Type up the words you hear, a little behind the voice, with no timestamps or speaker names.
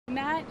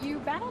Matt, you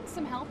battled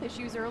some health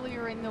issues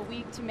earlier in the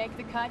week to make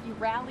the cut. You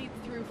rallied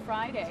through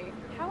Friday.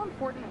 How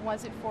important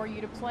was it for you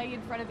to play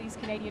in front of these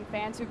Canadian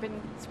fans who've been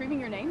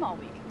screaming your name all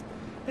week?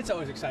 It's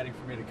always exciting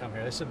for me to come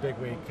here. This is a big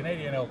week.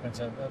 Canadian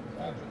Open's a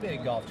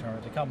big golf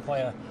tournament. To come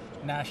play a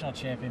national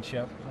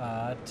championship,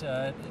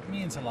 it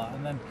means a lot.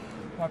 And then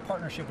my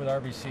partnership with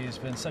RBC has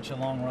been such a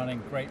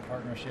long-running, great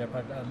partnership.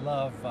 I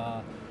love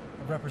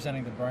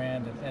representing the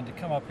brand, and to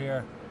come up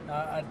here,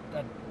 I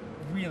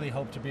really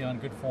hope to be on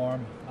good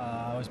form.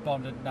 I was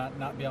bummed to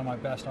not be on my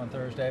best on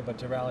Thursday, but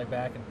to rally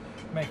back and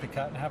make the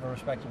cut and have a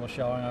respectable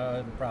showing,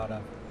 I'm proud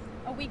of.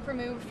 A week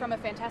removed from a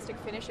fantastic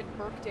finish at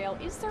Birkdale,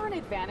 is there an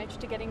advantage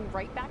to getting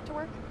right back to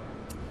work?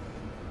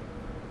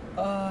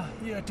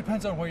 Yeah, it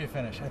depends on where you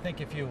finish. I think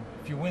if you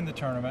win the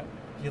tournament,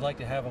 you'd like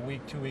to have a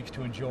week, 2 weeks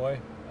to enjoy,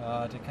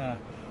 to kind of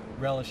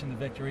relish in the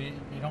victory.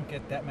 You don't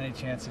get that many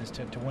chances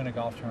to win a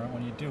golf tournament.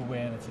 When you do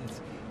win,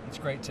 it's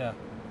great to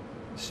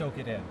soak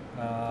it in.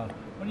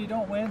 When you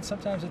don't win,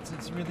 sometimes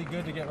it's really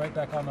good to get right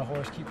back on the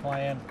horse, keep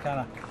playing.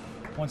 Kind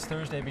of once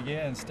Thursday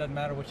begins, doesn't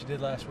matter what you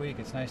did last week.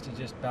 It's nice to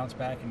just bounce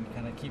back and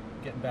kind of keep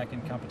getting back in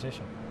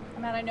competition.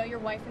 Matt, I know your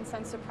wife and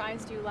son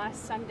surprised you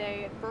last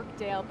Sunday at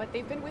Birkdale, but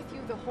they've been with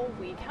you the whole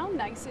week. How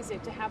nice is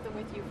it to have them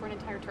with you for an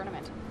entire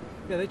tournament?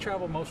 Yeah, they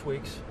travel most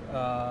weeks,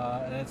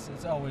 and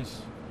it's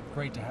always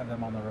great to have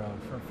them on the road.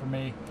 For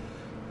me,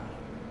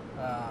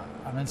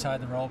 I'm inside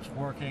the ropes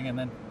working, and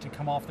then to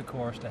come off the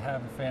course, to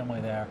have a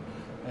family there,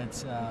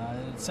 it's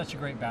such a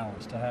great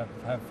balance to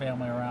have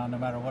family around no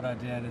matter what I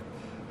did.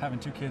 Having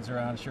 2 kids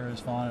around sure is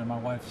fun, and my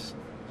wife's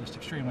just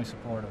extremely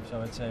supportive,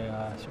 so it's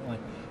certainly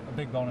a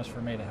big bonus for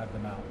me to have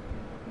them out.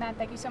 Matt,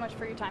 thank you so much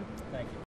for your time. Thank you.